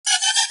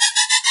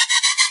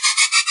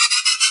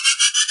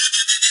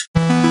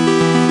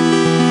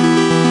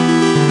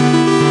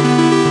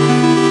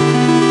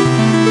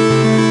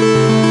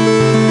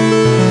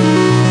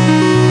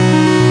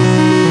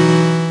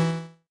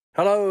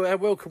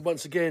welcome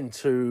once again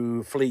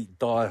to Fleet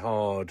Die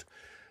Hard,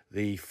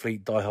 the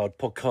Fleet Die Hard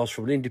podcast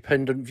from an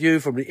independent view,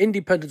 from an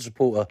independent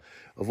supporter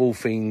of all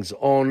things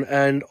on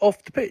and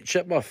off the pitch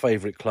at my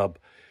favourite club,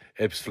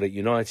 Ebbsfleet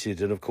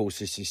United. And of course,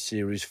 this is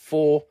Series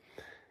 4,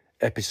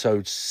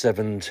 Episode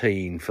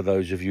 17, for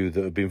those of you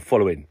that have been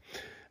following.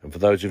 And for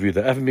those of you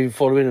that haven't been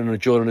following and are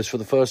joining us for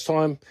the first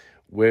time,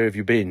 where have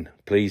you been?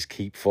 Please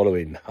keep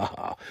following.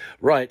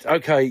 Right,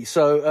 okay,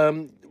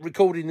 so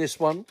recording this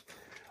one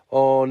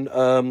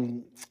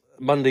on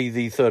Monday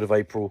the 3rd of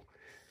April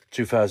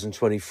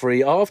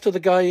 2023, after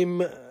the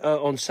game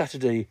on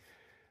Saturday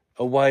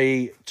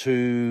away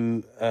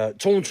to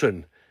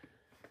Taunton,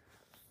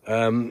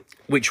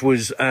 which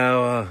was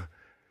our...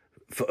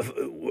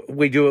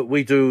 We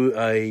do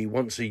a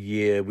once a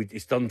year.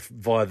 It's done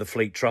via the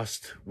Fleet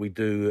Trust. We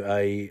do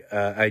a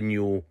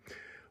annual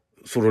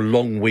sort of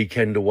long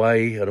weekend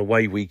away, an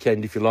away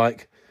weekend, if you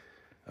like,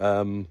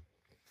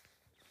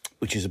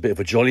 which is a bit of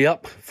a jolly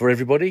up for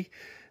everybody.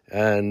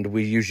 And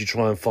we usually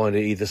try and find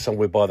it either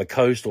somewhere by the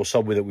coast or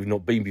somewhere that we've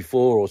not been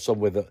before, or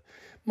somewhere that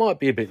might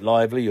be a bit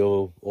lively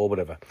or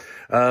whatever.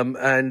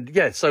 And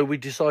yeah, so we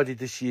decided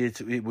this year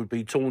it would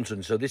be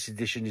Taunton. So this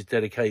edition is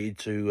dedicated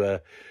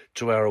to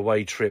our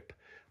away trip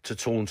to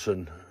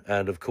Taunton.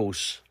 And of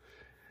course,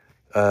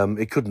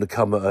 it couldn't have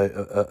come at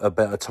a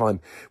better time.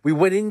 We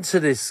went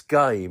into this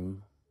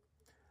game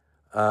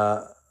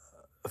a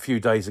few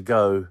days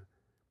ago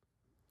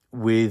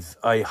with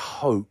a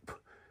hope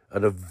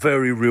and a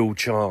very real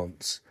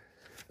chance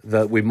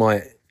that we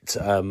might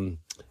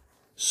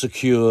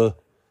secure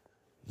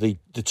the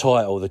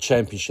title, the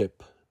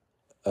championship,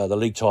 the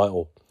league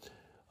title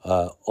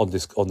on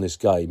this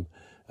game.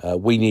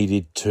 We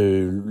needed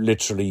to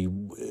literally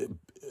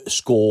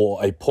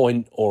score a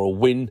point or a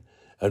win,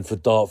 and for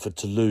Dartford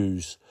to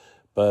lose.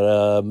 But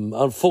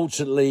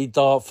unfortunately,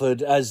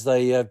 Dartford, as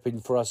they have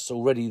been for us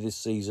already this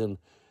season,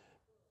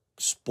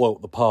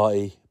 spoilt the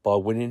party by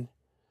winning.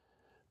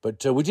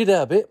 But we did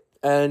our bit,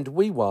 and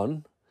we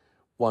won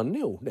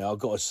 1-0. Now, I've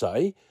got to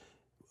say,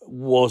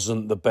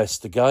 wasn't the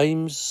best of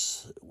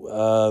games,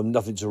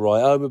 nothing to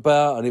write home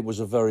about, and it was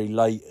a very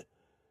late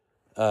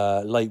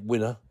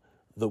winner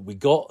that we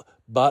got.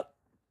 But,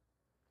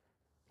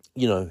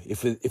 you know,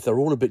 if they're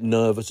all a bit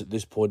nervous at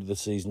this point of the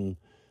season,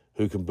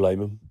 who can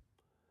blame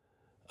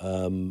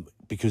them?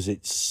 Because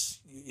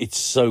it's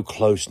so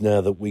close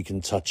now that we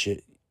can touch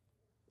it.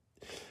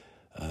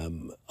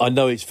 I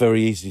know it's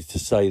very easy to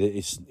say that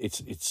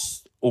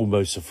it's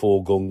almost a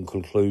foregone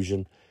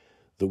conclusion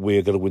that we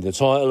are going to win the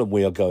title and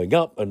we are going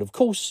up. And of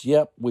course,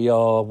 yeah, we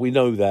are. We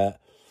know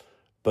that.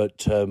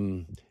 But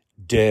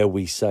dare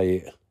we say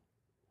it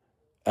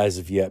as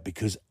of yet?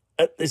 Because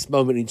at this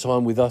moment in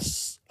time, with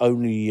us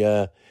only,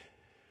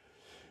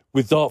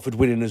 with Dartford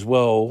winning as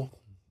well,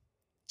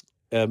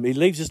 it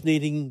leaves us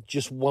needing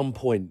just 1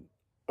 point,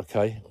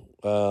 okay,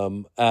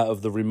 out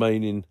of the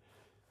remaining,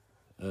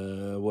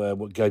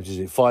 what games is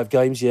it? 5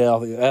 games? Yeah, I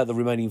think out of the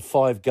remaining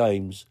 5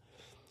 games,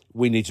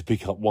 we need to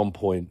pick up 1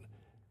 point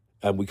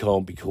and we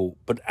can't be caught.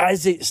 But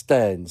as it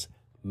stands,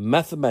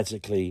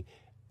 mathematically,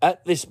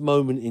 at this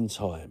moment in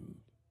time,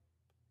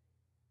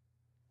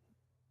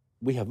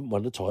 we haven't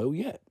won the title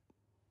yet.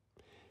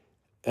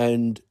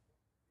 And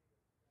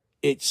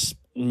it's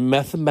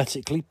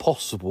mathematically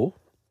possible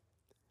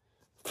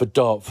for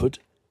Dartford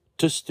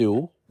to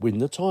still win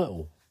the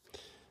title.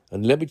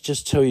 And let me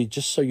just tell you,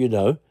 just so you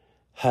know,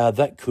 how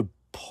that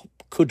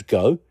could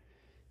go.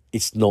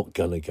 It's not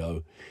going to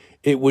go.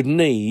 It would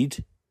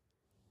need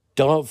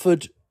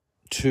Dartford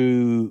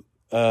to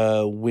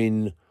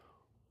win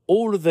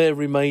all of their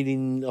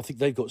remaining, I think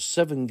they've got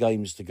 7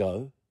 games to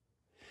go,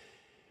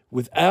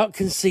 without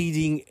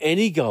conceding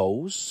any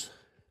goals,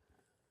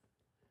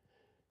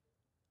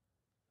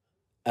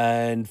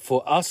 and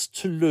for us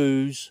to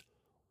lose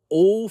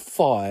all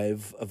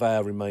 5 of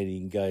our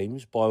remaining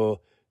games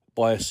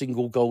by a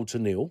single goal to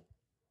nil.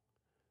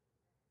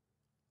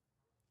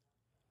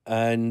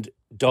 And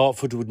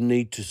Dartford would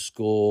need to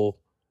score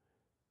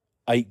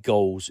 8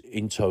 goals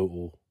in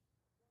total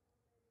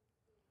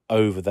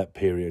over that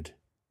period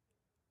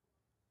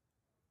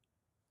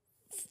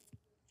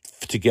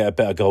to get a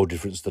better goal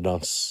difference than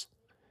us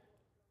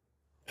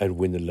and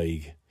win the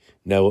league.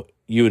 Now,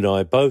 you and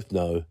I both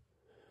know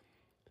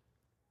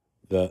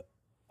that,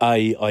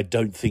 I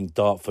don't think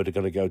Dartford are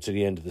going to go to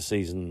the end of the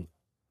season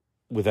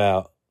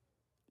without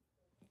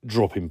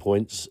dropping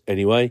points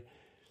anyway.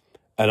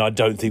 And I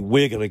don't think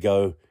we're going to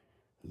go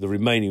the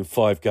remaining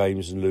 5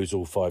 games and lose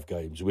all 5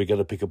 games. We're going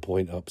to pick a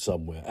point up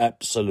somewhere.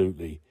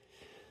 Absolutely.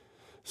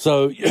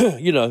 So,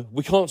 you know,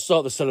 we can't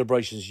start the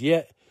celebrations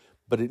yet,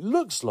 but it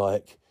looks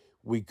like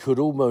we could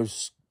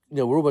almost, you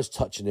know, we're almost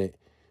touching it.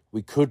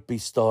 We could be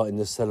starting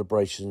the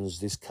celebrations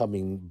this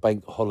coming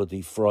bank holiday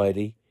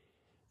Friday,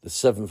 the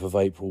 7th of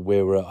April,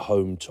 where we're at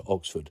home to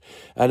Oxford.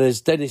 And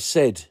as Dennis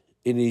said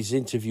in his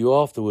interview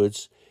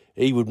afterwards,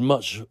 he would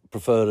much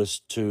prefer us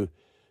to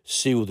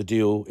seal the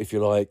deal, if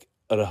you like,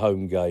 at a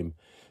home game.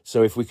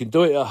 So if we can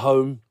do it at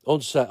home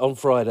on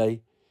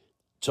Friday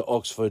to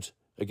Oxford,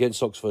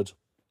 against Oxford,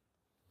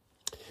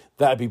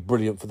 that'd be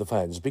brilliant for the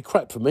fans. It'd be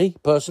crap for me,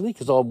 personally,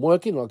 because I'm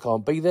working, I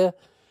can't be there.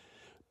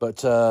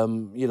 But,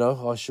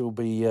 I shall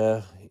be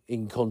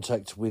in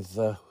contact with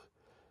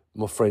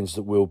my friends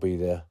that will be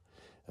there.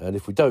 And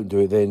if we don't do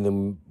it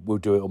then we'll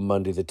do it on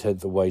Monday the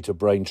 10th away to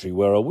Braintree,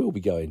 where I will be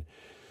going.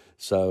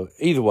 So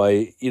either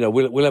way,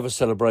 we'll have a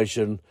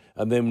celebration,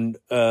 and then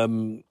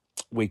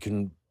we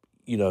can,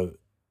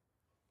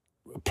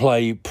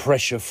 play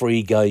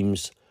pressure-free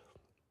games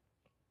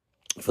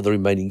for the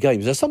remaining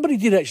games. Now, somebody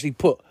did actually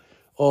put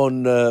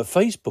on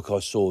Facebook, I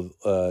saw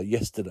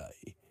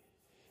yesterday,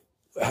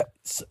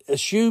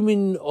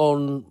 assuming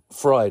on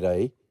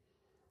Friday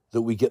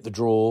that we get the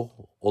draw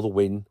or the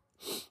win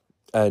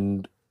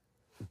and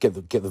get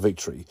the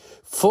victory,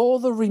 for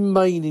the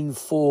remaining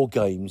 4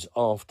 games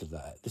after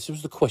that, this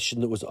was the question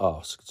that was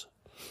asked.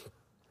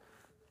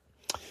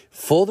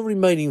 For the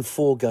remaining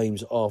 4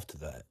 games after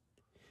that,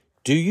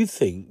 do you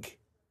think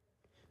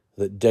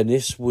that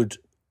Dennis would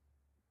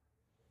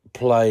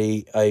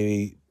play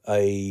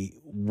a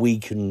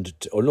weakened,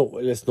 or not?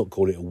 Let's not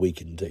call it a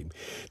weakened team.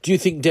 Do you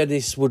think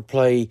Dennis would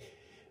play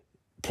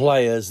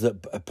players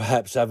that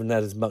perhaps haven't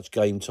had as much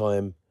game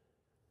time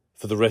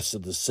for the rest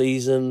of the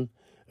season,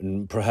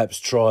 and perhaps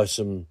try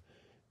some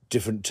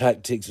different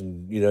tactics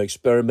and,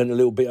 experiment a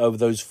little bit over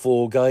those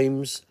 4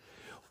 games?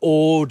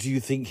 Or do you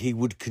think he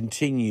would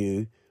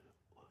continue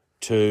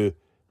to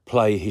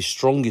play his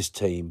strongest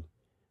team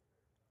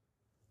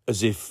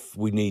as if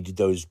we needed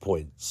those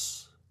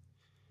points?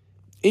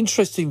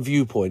 Interesting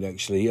viewpoint,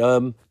 actually. There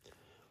are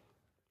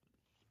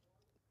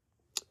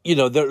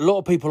a lot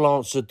of people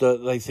answered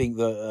that they think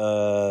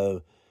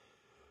that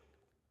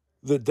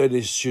that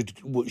Dennis should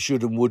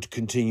and would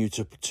continue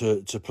to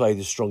play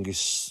the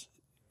strongest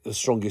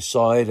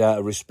side out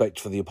of respect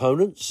for the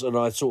opponents, and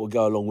I sort of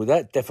go along with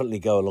that. Definitely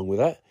go along with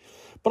that.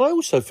 But I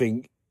also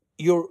think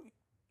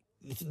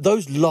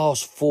those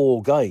last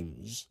 4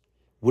 games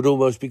would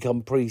almost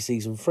become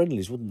pre-season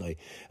friendlies, wouldn't they?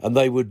 And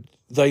they would,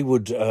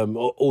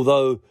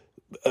 although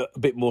a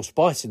bit more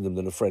spice in them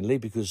than a friendly,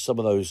 because some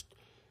of those,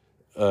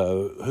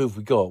 who have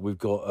we got? We've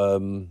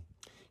got,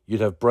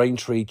 you'd have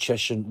Braintree,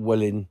 Cheshire,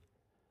 Welling,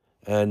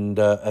 and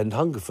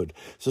Hungerford.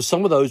 So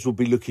some of those will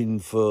be looking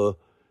for,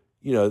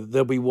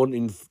 they'll be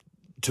wanting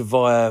to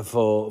vie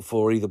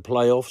for either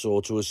playoffs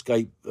or to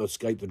escape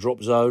the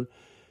drop zone,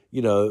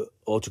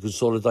 or to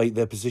consolidate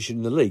their position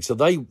in the league. So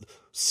they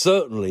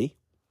certainly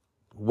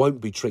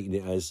won't be treating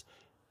it as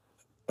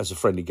a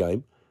friendly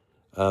game.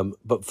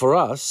 But for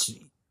us,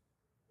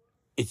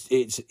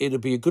 it'll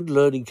be a good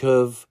learning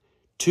curve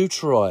to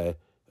try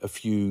a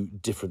few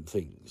different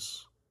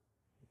things,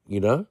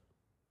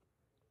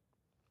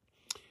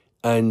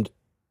 And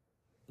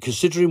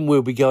considering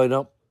we'll be going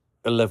up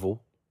a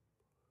level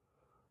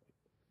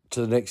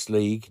to the next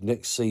league,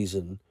 next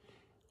season,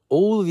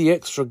 all the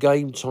extra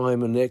game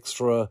time and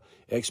extra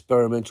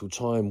experimental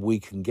time we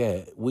can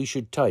get, we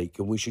should take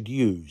and we should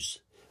use.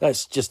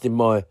 That's just in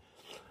my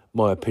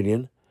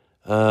opinion,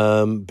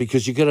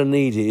 because you're going to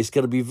need it. It's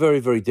going to be very,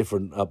 very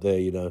different up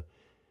there,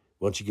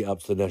 once you get up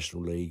to the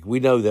National League.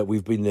 We know that.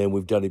 We've been there and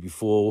we've done it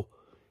before.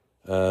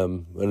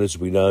 And as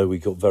we know, we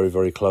got very,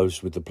 very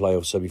close with the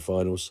playoff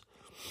semi-finals.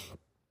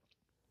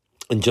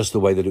 And just the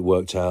way that it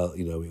worked out,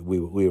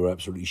 we were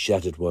absolutely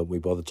shattered, weren't we,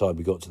 by the time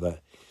we got to that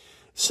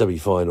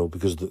semi-final,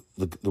 because the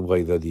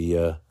way that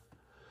the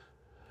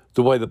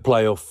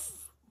playoff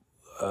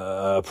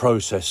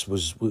process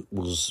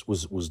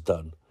was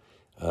done.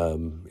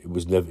 It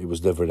was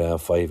never in our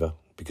favour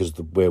because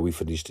of where we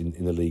finished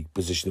in the league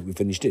position that we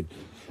finished in.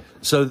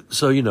 So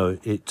it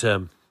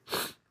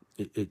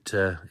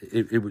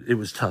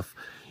was tough.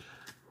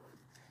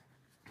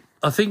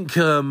 I think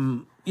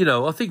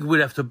I think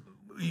we'd have to.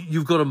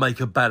 You've got to make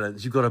a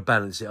balance. You've got to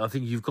balance it. I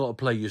think you've got to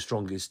play your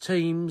strongest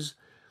teams.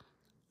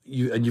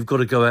 You've got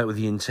to go out with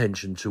the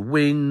intention to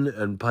win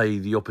and pay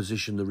the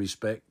opposition the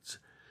respect.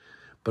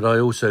 But I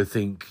also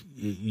think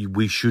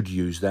we should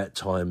use that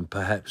time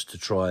perhaps to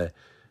try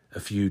a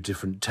few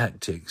different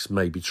tactics.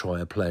 Maybe try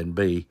a plan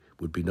B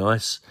would be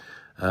nice.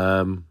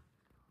 And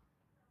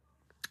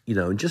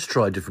just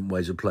try different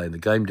ways of playing the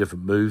game,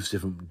 different moves,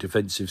 different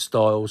defensive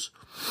styles.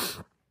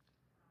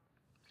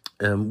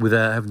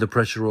 Without having the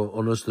pressure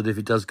on us that if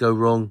it does go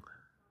wrong,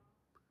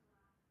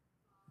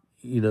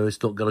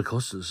 it's not going to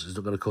cost us. It's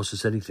not going to cost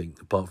us anything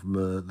apart from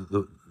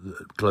the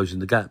closing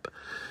the gap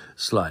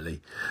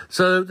slightly.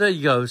 So there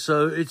you go.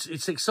 So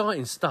it's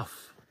exciting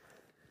stuff.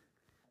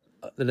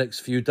 The next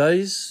few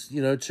days,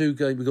 2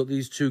 games. We've got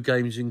these 2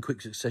 games in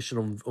quick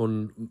succession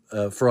on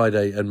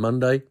Friday and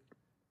Monday,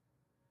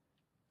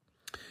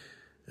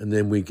 and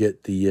then we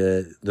get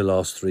the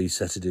last 3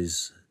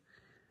 Saturdays.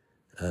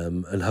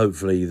 And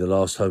hopefully the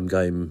last home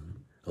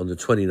game on the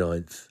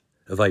 29th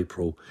of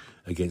April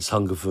against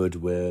Hungerford,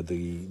 where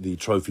the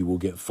trophy will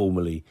get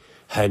formally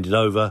handed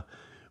over,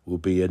 will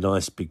be a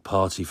nice big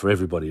party for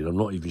everybody. And I'm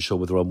not even sure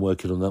whether I'm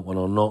working on that one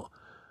or not.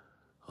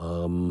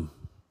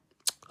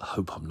 I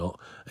hope I'm not.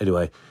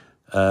 Anyway,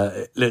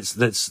 let's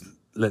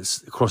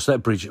cross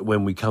that bridge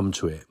when we come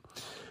to it.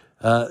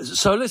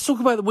 So let's talk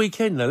about the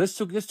weekend now. Let's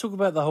talk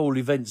about the whole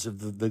events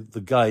of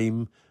the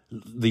game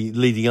the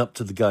leading up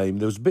to the game.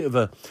 There was a bit of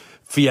a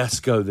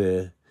fiasco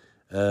there,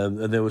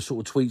 and there were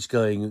sort of tweets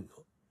going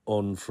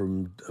on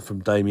from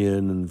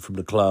Damien and from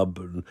the club,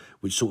 and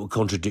which sort of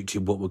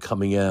contradicted what were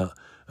coming out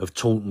of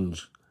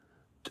Taunton's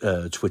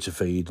Twitter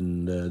feed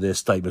and their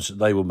statements that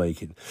they were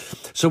making.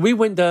 So we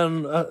went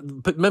down,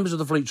 members of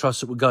the Fleet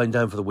Trust that were going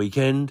down for the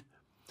weekend,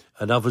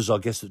 and others, I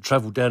guess, that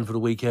travelled down for the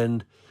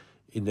weekend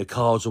in their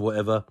cars or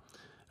whatever,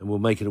 and were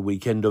making a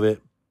weekend of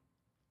it.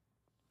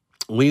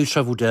 We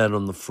travelled down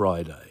on the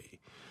Friday.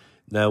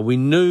 Now, we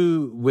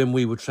knew when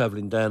we were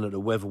travelling down that the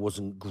weather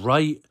wasn't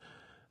great,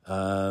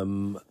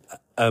 and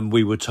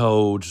we were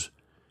told,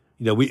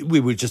 we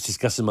were just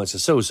discussing amongst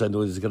ourselves, saying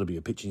there's going to be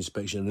a pitch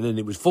inspection, and then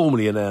it was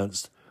formally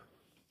announced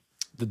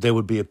that there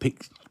would be a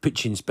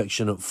pitch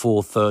inspection at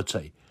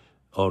 4:30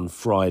 on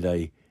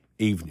Friday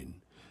evening.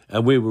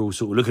 And we were all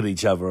sort of looking at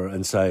each other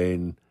and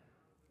saying,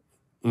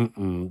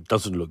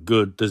 doesn't look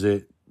good, does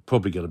it?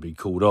 Probably going to be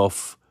called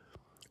off.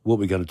 What are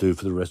we going to do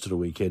for the rest of the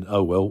weekend?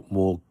 Oh, well,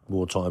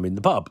 more time in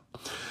the pub.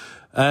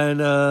 And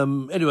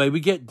anyway,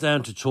 we get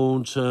down to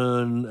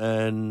Taunton,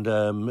 and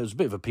it was a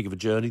bit of a pig of a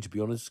journey, to be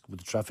honest, with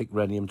the traffic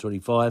around the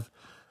M25.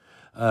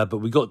 But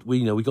we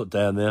got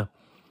down there,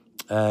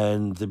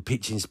 and the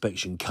pitch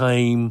inspection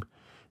came.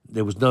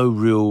 There was no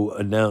real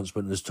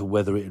announcement as to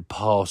whether it had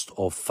passed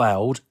or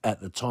failed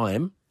at the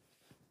time.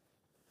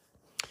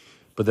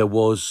 But there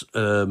was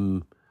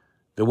an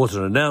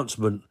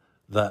announcement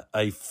that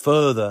a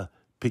further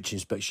pitch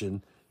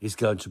inspection is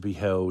going to be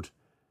held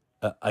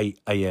at 8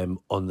 a.m.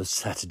 on the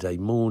Saturday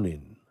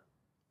morning.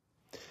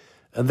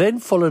 And then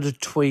followed a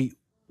tweet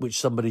which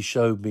somebody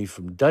showed me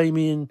from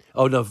from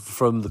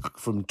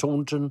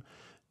Taunton,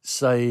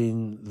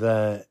 saying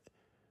that,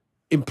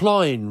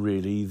 implying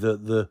really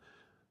that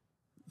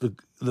the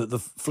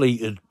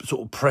fleet had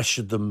sort of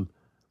pressured them.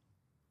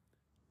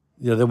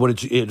 They wanted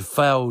to. It had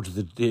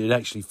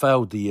actually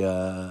failed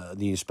the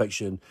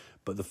inspection,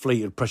 but the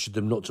fleet had pressured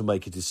them not to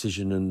make a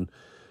decision, and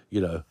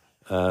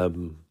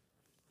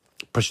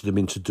pressured them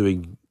into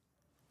doing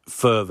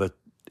further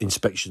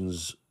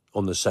inspections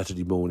on the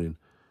Saturday morning.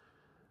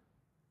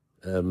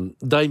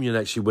 Damien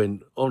actually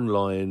went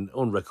online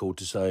on record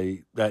to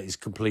say that is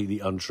completely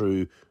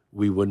untrue.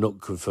 We were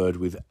not conferred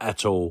with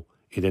at all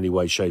in any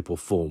way, shape or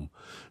form.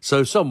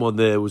 So someone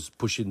there was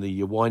pushing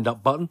the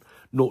wind-up button,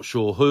 not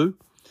sure who.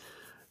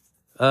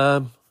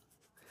 And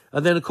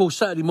then, of course,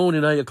 Saturday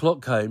morning, 8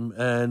 o'clock came,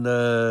 and,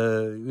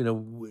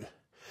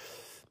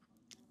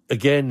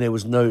 again, there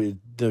was no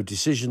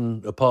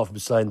decision apart from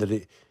saying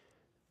that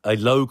a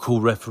local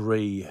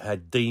referee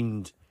had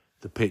deemed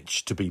the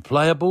pitch to be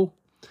playable.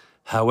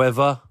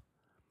 However,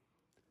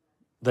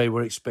 they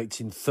were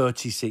expecting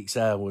 36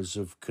 hours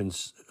of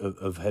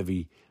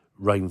heavy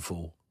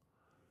rainfall,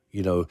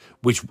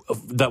 which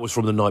that was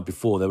from the night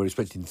before. They were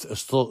expecting a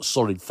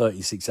solid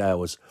 36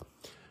 hours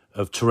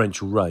of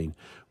torrential rain.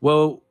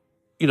 Well,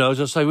 as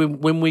I say,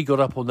 when we got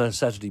up on that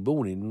Saturday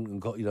morning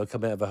and got,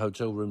 come out of a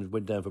hotel room and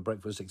went down for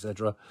breakfast,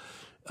 etc.,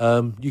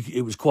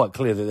 it was quite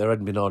clear that there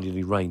hadn't been hardly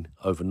any rain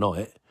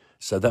overnight,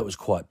 so that was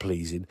quite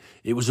pleasing.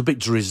 It was a bit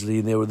drizzly,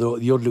 and there were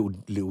the odd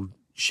little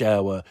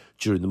shower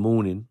during the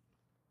morning,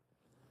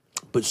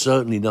 but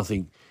certainly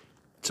nothing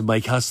to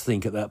make us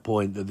think at that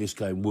point that this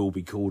game will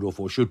be called off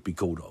or should be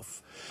called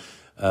off.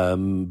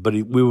 But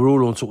we were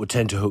all on sort of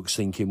tenterhooks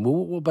thinking,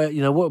 well,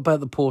 what about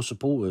the poor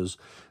supporters?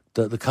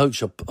 The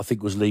coach, I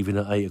think, was leaving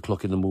at 8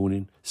 o'clock in the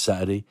morning,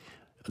 Saturday.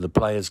 The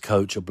players'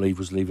 coach, I believe,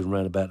 was leaving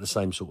around about the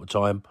same sort of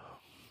time.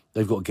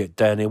 They've got to get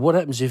down here. What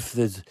happens if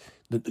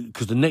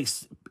because the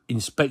next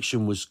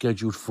inspection was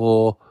scheduled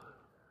for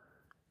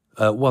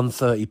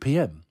 1:30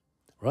 p.m.,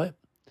 right?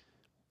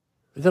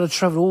 They're going to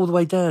travel all the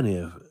way down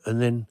here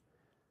and then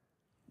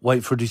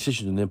wait for a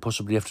decision and then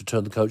possibly have to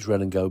turn the coach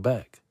around and go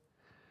back.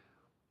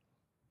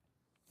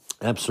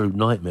 Absolute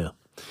nightmare.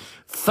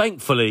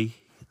 Thankfully,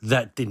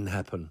 that didn't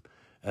happen,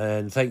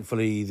 and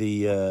thankfully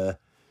the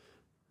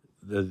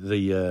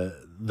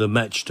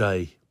match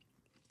day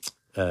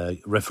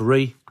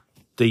referee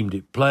deemed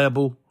it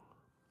playable,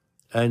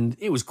 and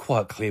it was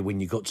quite clear when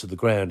you got to the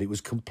ground it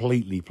was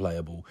completely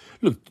playable.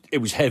 Look, it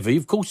was heavy,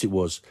 of course it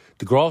was.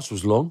 The grass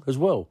was long as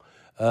well,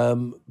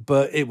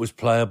 but it was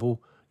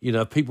playable.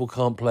 If people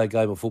can't play a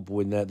game of football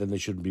in that, then they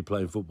shouldn't be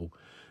playing football,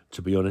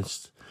 to be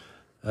honest.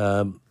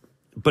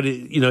 But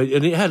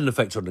and it had an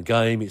effect on the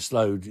game. It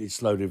slowed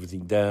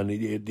everything down.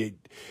 It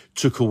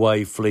took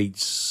away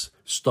Fleet's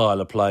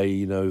style of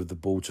play, the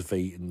ball to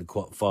feet and the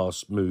quite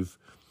fast move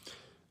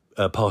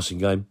passing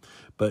game.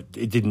 But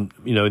it didn't,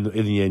 in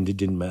the end, it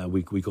didn't matter.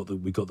 We got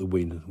the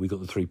win. We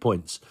got the 3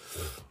 points.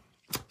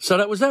 So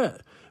that was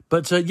that.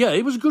 But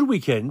it was a good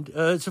weekend.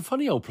 It's a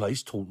funny old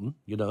place, Taunton.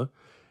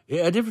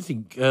 It had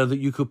everything that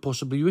you could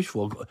possibly wish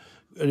for.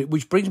 And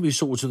which brings me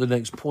sort of to the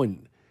next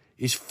point: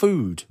 is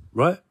food,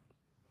 right?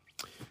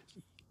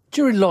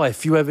 During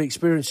life, you have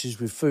experiences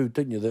with food,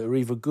 don't you, that are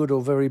either good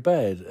or very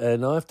bad.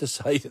 And I have to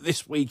say that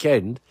this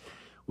weekend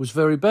was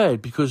very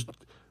bad because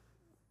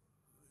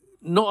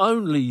not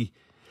only...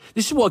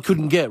 This is what I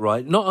couldn't get,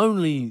 right? Not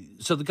only...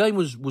 So the game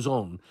was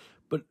on,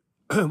 but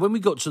when we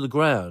got to the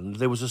ground,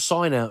 there was a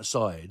sign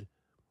outside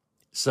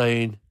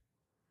saying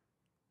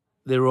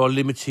there are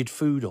limited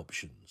food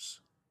options.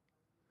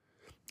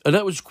 And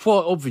that was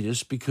quite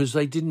obvious because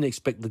they didn't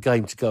expect the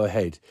game to go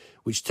ahead,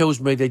 which tells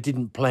me they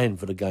didn't plan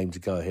for the game to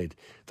go ahead.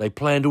 They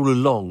planned all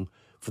along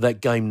for that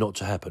game not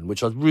to happen,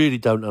 which I really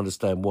don't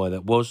understand why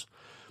that was.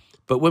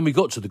 But when we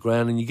got to the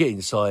ground and you get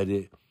inside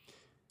it,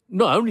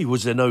 not only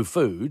was there no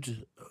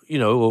food,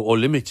 or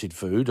limited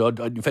food.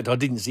 In fact, I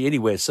didn't see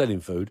anywhere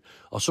selling food.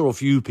 I saw a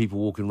few people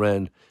walking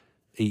around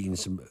eating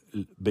some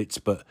bits,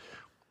 but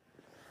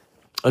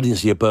I didn't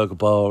see a burger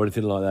bar or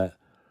anything like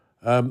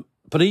that.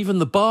 But even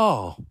the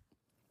bar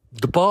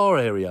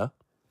area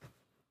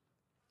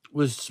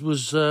was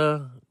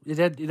it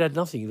had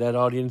nothing. It had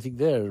hardly anything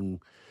there, and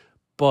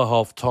by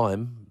half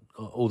time,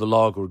 all the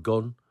lager had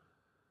gone.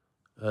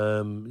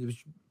 It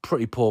was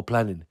pretty poor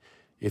planning,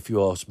 if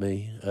you ask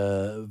me.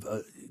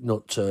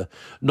 Not a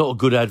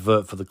good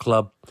advert for the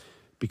club,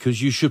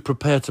 because you should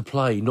prepare to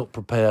play, not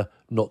prepare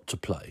not to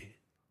play.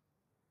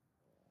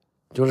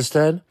 Do you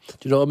understand?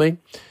 Do you know what I mean?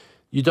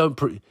 You don't,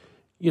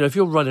 if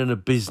you're running a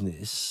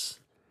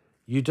business,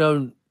 you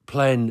don't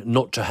plan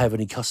not to have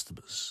any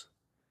customers.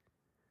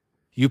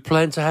 You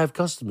plan to have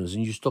customers,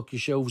 and you stock your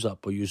shelves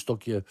up, or you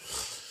stock your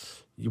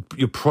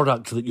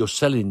product that you're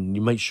selling.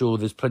 You make sure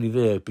there's plenty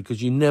there,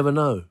 because you never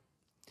know.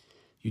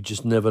 You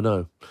just never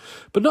know.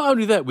 But not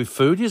only that, with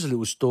food, here's a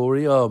little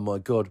story. Oh, my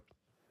God.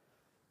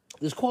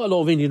 There's quite a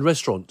lot of Indian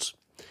restaurants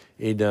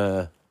in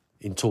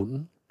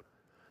Taunton.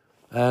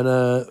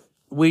 And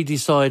we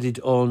decided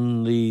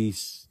on the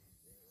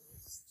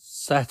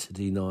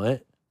Saturday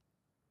night,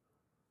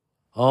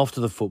 after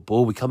the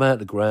football, we come out of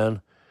the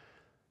ground.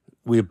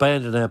 We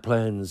abandoned our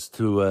plans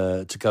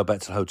to go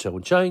back to the hotel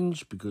and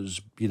change,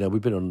 because,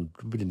 we've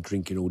been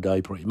drinking all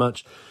day pretty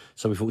much.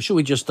 So we thought, should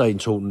we just stay in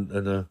Taunton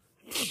and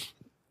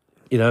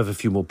have a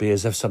few more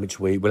beers, have something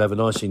to eat. We'll have a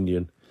nice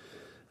Indian.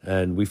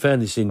 And we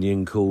found this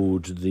Indian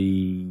called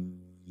the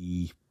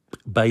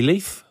Bay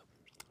Leaf.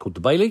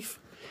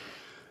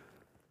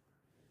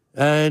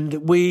 And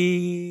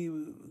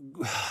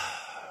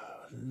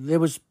there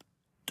was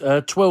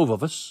 12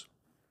 of us.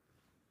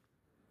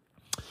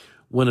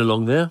 Went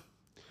along there,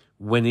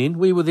 went in.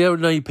 We were the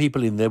only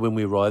people in there when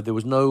we arrived. There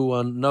was no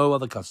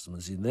other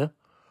customers in there.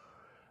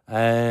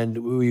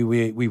 And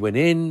we went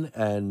in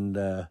and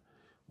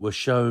were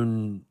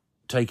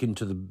taken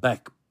to the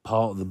back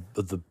part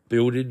of the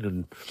building,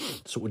 and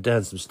sort of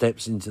down some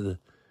steps into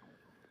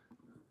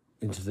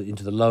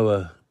the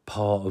lower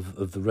part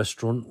of the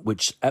restaurant,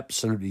 which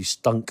absolutely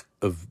stunk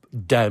of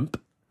damp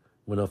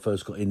when I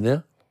first got in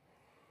there.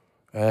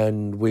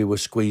 And we were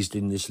squeezed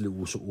in this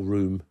little sort of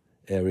room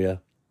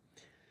area.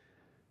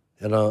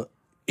 And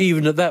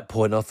even at that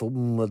point, I thought,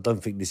 I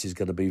don't think this is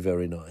going to be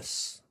very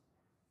nice,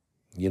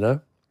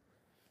 But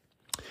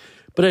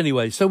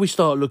anyway, so we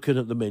start looking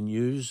at the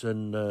menus,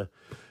 and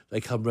they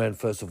come round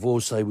first of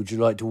all, say, would you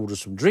like to order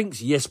some drinks?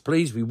 Yes,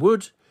 please, we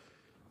would.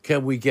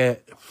 Can we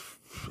get,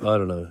 I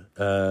don't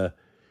know,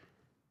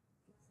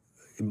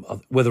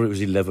 whether it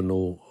was 11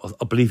 or,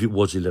 I believe it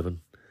was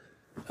 11,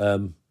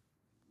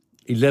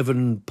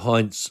 11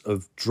 pints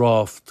of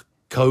draft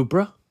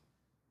Cobra,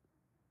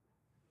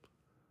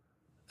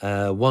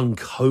 1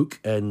 Coke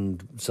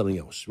and something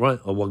else, right?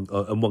 Or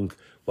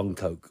one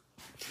Coke.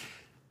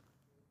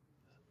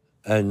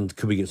 And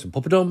can we get some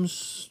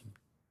poppadoms?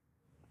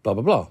 Blah,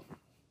 blah, blah.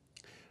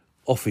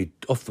 Off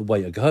the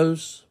waiter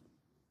goes.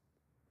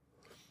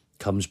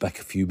 Comes back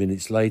several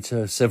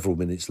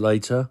minutes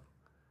later,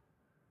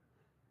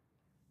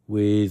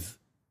 with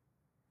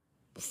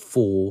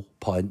 4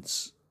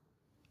 pints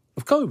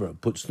of Cobra.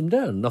 Puts them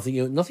down.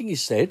 Nothing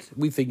is said.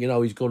 We think,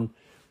 he's gone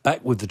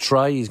back with the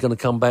tray. He's going to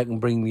come back and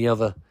bring the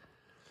other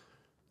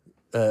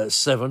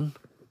 7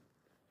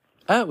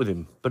 out with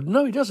him. But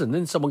no, he doesn't.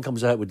 Then someone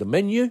comes out with the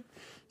menu,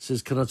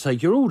 says, can I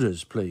take your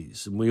orders,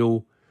 please? And we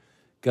all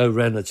go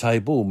round the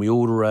table and we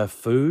order our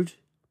food,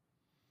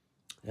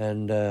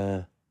 and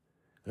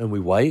we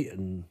wait,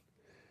 and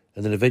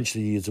then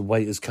eventually, as the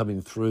waiter's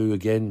coming through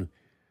again,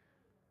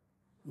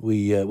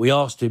 we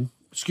asked him,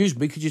 excuse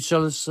me, could you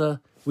tell us,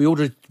 we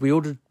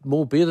ordered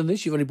more beer than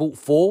this, you've only bought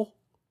 4?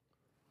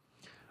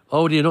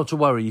 Oh dear, not to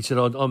worry. He said,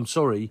 I'm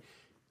sorry.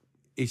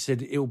 He said,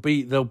 they'll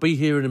be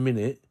here in a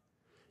minute.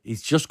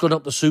 He's just gone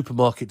up the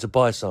supermarket to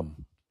buy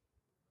some.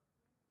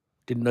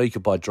 Didn't know you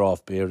could buy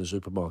draft beer in a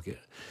supermarket.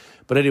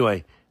 But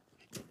anyway,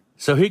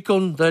 so he'd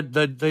gone,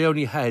 they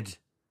only had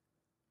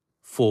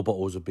 4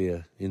 bottles of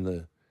beer in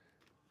the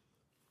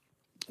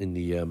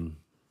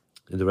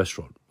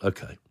restaurant.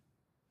 Okay.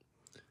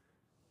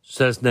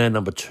 So that's now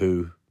number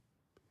 2.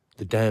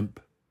 The damp.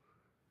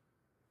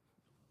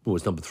 Well,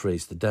 it's number 3.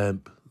 It's the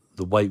damp.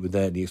 The wait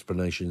without any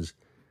explanations.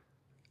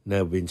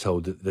 Now being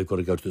told that they've got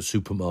to go to the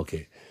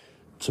supermarket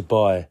to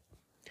buy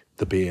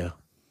the beer.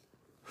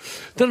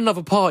 Then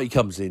another party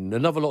comes in.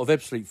 Another lot of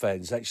Ebbsfleet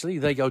fans, actually.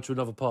 They go to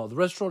another part of the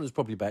restaurant. There's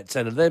probably about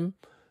 10 of them.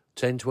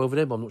 10, 12 of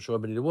them. I'm not sure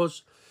how many there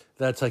was.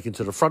 They're taken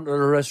to the front of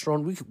the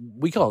restaurant.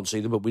 We can't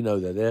see them, but we know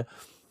they're there.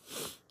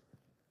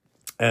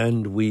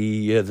 And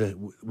we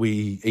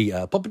eat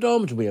our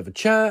poppadoms and we have a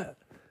chat.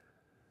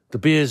 The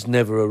beers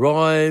never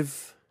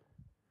arrive.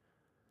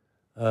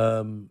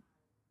 And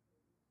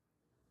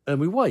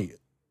we wait.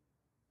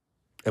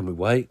 And we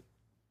wait.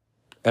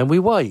 And we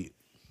wait.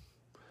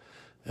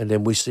 And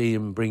then we see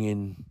him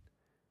bringing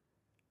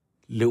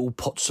little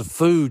pots of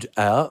food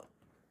out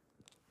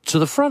to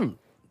the front.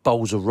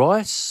 Bowls of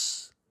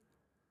rice.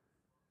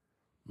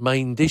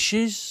 Main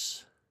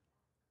dishes.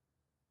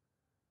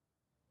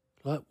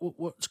 Like,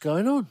 what's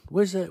going on?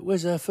 Where's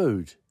our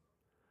food?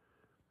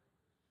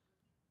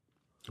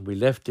 And we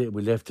left it,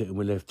 we left it, and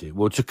we left it.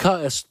 Well, to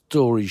cut a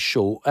story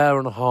short, hour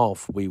and a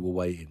half we were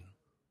waiting.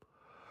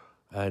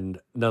 And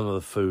none of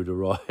the food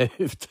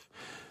arrived.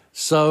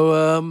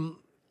 So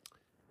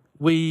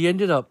we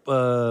ended up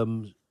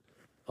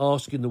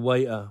asking the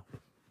waiter,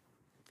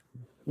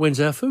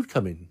 when's our food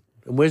coming?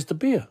 And where's the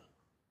beer?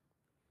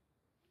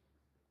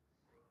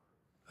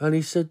 And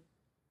he said,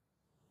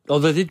 oh,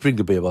 they did bring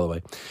the beer, by the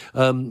way,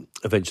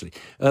 eventually.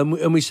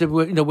 And we said,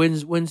 well,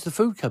 when's the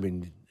food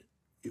coming?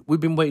 We've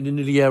been waiting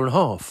nearly an hour and a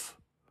half.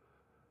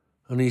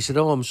 And he said,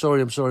 oh, I'm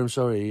sorry.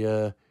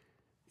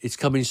 It's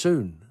coming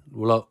soon.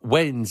 Well, like,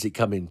 when's it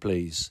coming,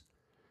 please?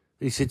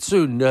 He said,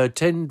 soon,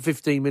 10,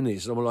 15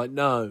 minutes. And I'm like,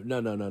 no.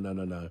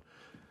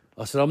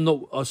 I said,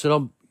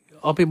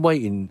 I've been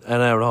waiting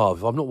an hour and a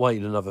half. I'm not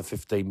waiting another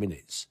 15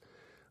 minutes.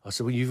 I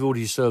said, well, you've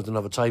already served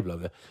another table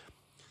over there.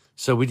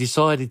 So we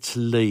decided to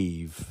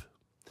leave.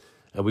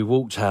 And we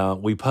walked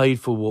out. We paid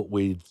for what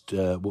we'd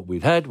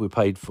had. We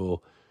paid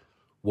for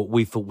what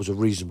we thought was a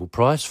reasonable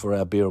price for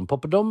our beer and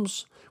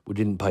poppadoms. We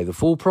didn't pay the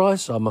full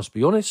price, I must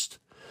be honest.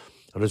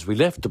 And as we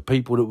left, the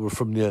people that were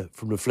from the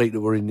fleet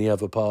that were in the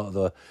other part of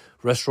the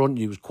restaurant,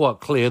 it was quite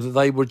clear that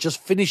they were just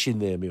finishing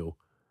their meal.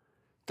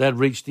 They had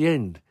reached the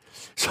end.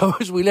 So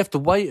as we left, the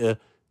waiter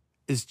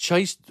is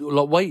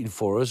waiting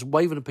for us,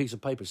 waving a piece of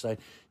paper saying,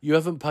 you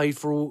haven't paid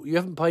for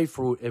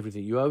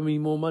everything. You owe me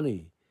more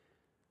money.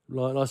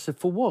 Like, and I said,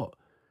 for what?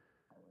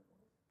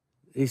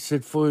 He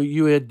said, for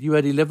you had 22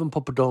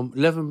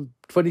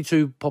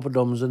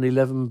 poppadoms and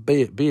 11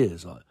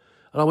 beers. Like,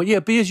 and I went, yeah,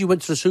 beers you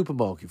went to the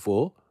supermarket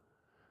for.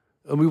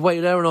 And we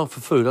waited an hour and a half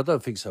for food. I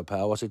don't think so,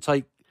 pal. I said,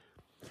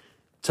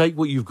 take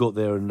what you've got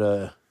there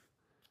and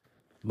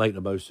make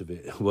the most of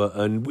it.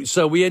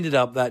 So we ended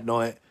up that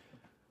night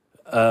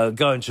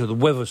going to the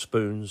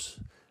Weatherspoons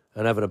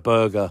and having a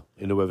burger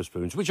in the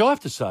Weatherspoons, which I have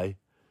to say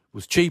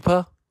was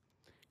cheaper,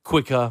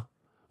 quicker,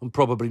 and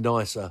probably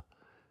nicer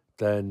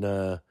than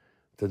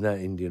that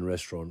Indian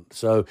restaurant.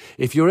 So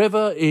if you're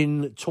ever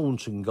in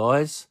Taunton,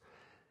 guys,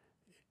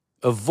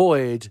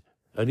 avoid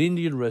an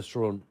Indian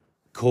restaurant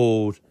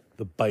called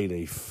the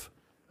Bayleaf,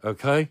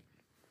 okay?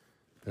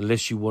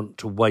 Unless you want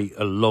to wait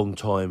a long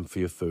time for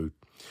your food.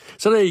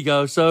 So there you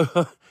go. So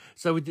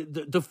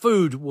the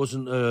food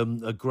wasn't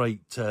a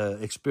great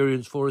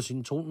experience for us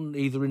in Taunton,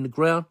 either in the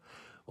ground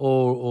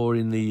or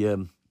in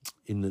the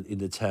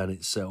town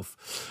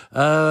itself.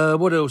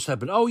 What else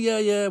happened? Oh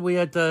yeah, we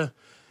had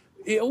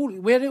it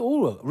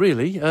all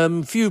really.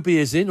 Few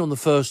beers in on the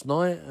first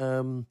night.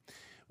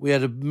 We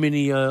had a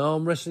mini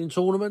arm wrestling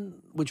tournament,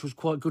 which was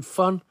quite good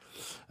fun,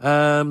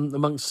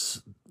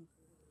 amongst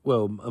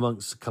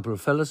a couple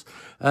of fellas,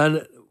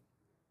 and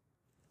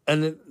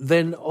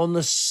then on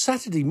the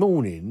Saturday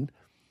morning,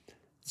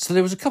 so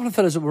there was a couple of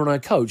fellas that were on our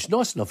coach,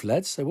 nice enough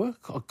lads they were.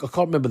 I can't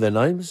remember their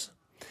names.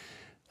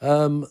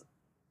 Bumped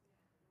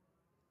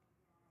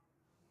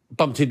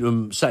into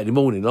them Saturday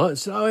morning night and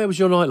said, oh, how was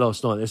your night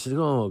last night? They said,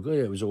 oh,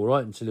 yeah, it was all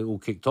right until it all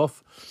kicked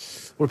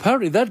off. Well,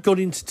 apparently they'd got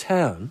into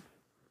town,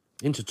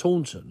 into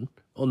Taunton,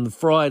 on the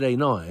Friday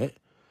night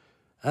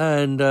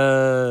and,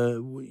 a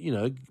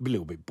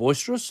little bit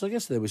boisterous. I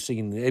guess they were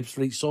singing the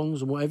Ebbsfleet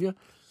songs and what have you.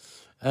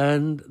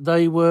 And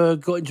they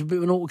got into a bit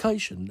of an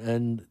altercation,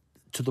 and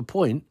to the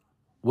point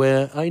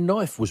where a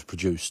knife was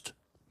produced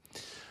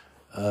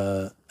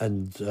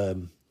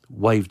and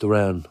waved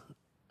around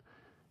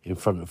in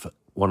front of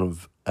one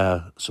of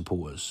our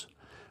supporters,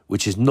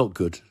 which is not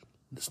good.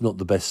 It's not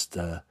the best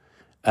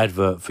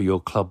advert for your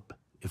club.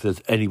 If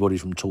there's anybody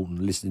from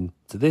Taunton listening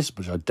to this,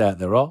 which I doubt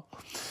there are,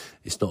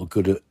 it's not a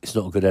good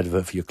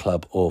advert for your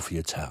club or for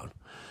your town.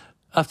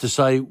 I have to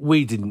say,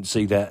 we didn't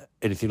see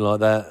anything like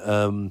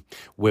that.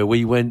 Where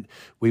we went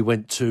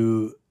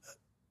to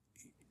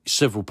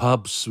several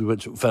pubs. We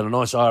found a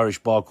nice Irish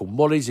bar called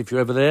Molly's, if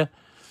you're ever there,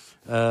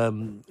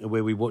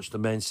 where we watched the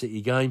Man City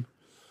game.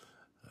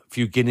 A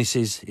few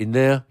Guinnesses in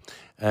there.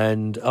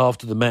 And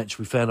after the match,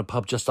 we found a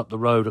pub just up the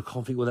road. I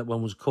can't think what that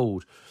one was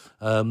called.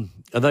 And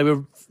they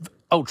were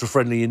ultra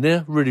friendly in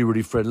there, really,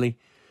 really friendly.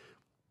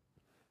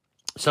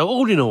 So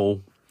all in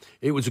all,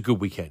 it was a good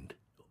weekend.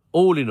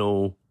 All in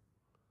all,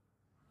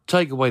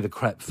 take away the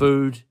crap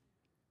food,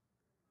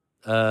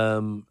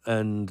 and,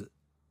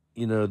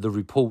 the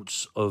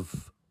reports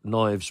of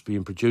knives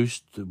being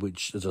produced,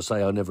 which, as I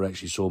say, I never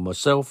actually saw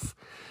myself.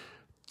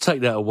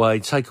 Take that away.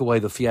 Take away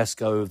the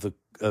fiasco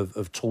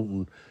of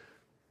Taunton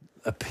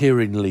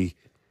appearingly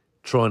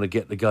trying to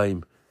get the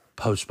game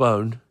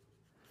postponed.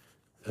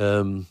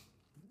 It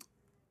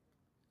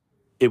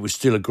was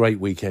still a great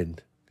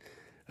weekend.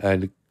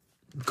 And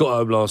got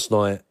home last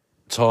night,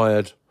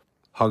 tired,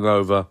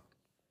 hungover,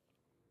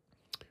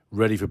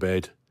 ready for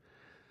bed.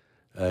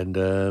 And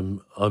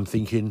I'm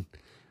thinking,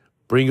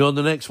 bring on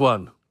the next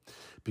one.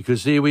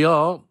 Because here we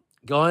are,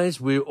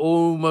 guys, we're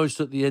almost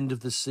at the end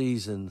of the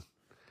season.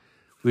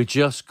 We've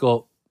just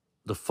got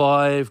the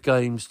 5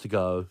 games to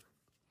go.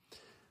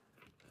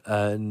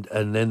 And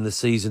then the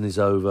season is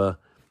over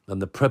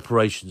and the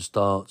preparation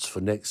starts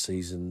for next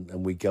season,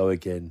 and we go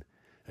again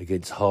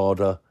against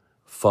harder,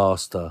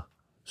 faster,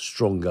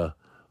 stronger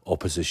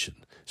opposition.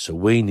 So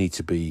we need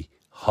to be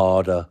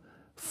harder,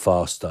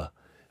 faster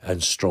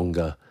and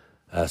stronger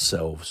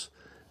ourselves.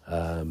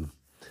 I'm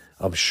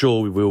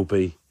sure we will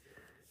be.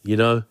 You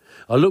know,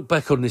 I look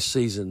back on this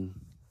season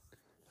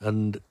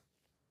and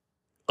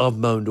I've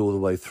moaned all the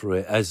way through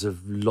it, as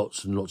have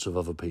lots and lots of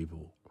other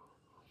people.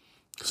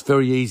 It's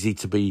very easy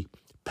to be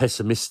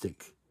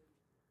pessimistic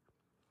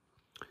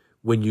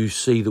when you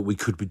see that we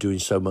could be doing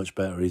so much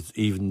better,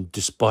 even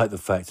despite the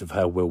fact of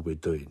how well we're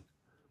doing.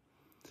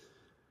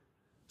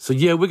 So,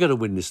 yeah, we're going to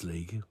win this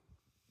league.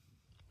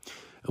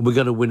 And we're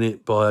going to win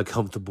it by a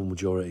comfortable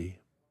majority.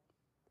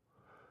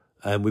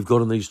 And we've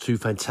got on these 2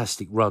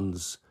 fantastic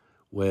runs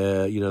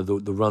where, you know,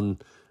 the run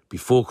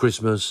before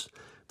Christmas,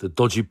 the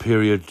dodgy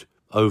period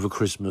over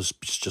Christmas,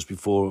 just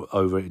before,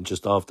 over it and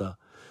just after,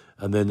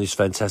 and then this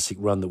fantastic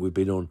run that we've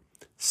been on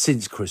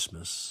since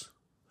Christmas.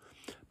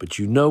 But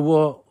you know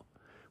what?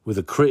 With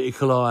a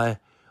critical eye,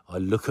 I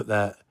look at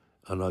that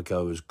and I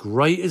go, as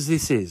great as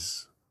this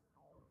is,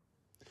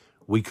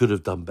 we could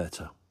have done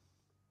better.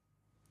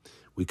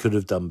 We could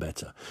have done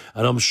better.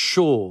 And I'm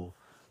sure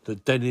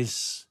that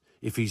Dennis,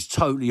 if he's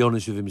totally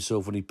honest with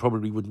himself, and he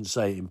probably wouldn't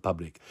say it in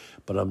public,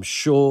 but I'm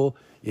sure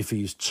if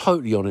he's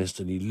totally honest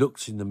and he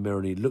looks in the mirror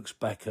and he looks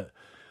back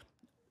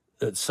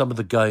at some of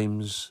the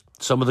games,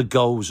 some of the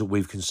goals that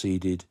we've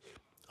conceded,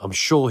 I'm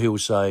sure he'll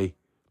say,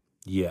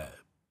 yeah,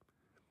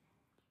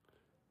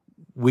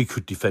 we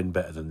could defend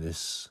better than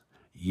this.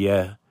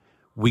 Yeah,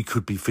 we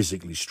could be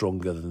physically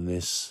stronger than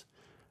this.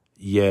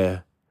 Yeah,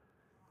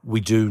 we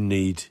do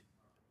need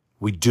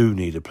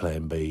a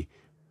plan B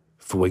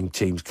for when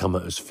teams come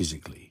at us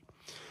physically.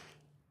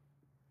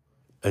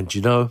 And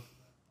you know,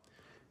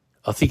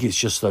 I think it's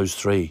just those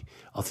 3.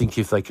 I think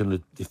if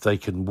they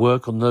can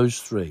work on those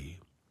 3,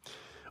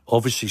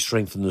 obviously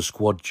strengthen the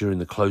squad during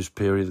the close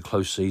period, the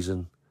close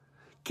season,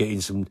 get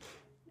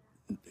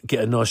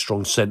a nice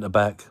strong centre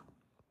back.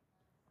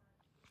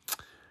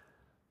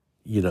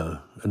 You know,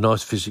 a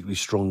nice physically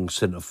strong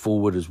centre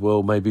forward as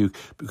well, maybe,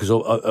 because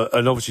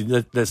and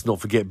obviously let's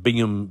not forget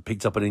Bingham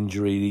picked up an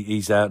injury.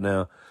 He's out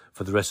now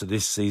for the rest of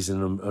this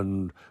season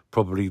and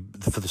probably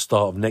for the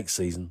start of next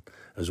season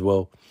as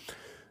well.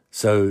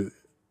 So,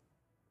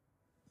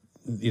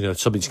 you know,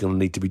 something's going to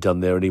need to be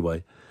done there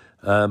anyway.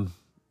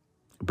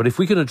 But if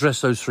we can address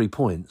those 3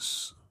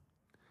 points,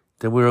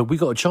 then we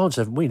got a chance,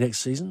 haven't we, next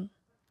season?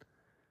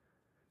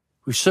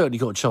 We've certainly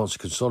got a chance to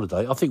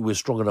consolidate. I think we're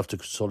strong enough to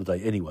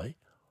consolidate anyway.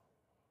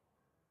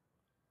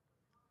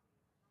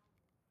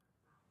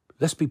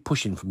 Let's be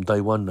pushing from day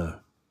one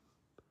now.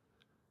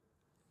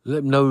 Let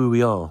them know who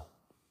we are.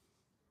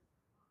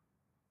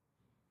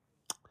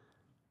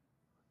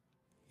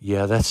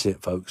 Yeah, that's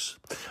it, folks.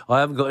 I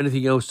haven't got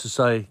anything else to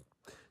say.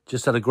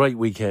 Just had a great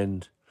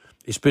weekend.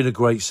 It's been a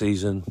great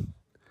season.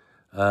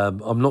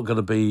 I'm not going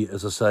to be,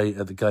 as I say,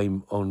 at the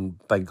game on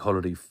Bank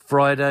Holiday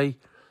Friday,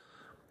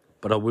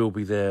 but I will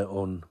be there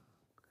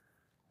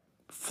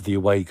for the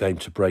away game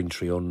to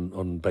Braintree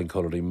on Bank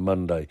Holiday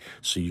Monday.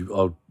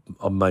 So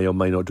I may or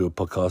may not do a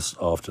podcast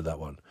after that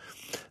one.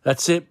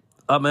 That's it.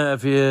 I'm out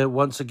of here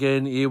once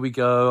again. Here we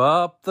go.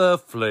 Up the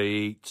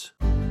Fleet.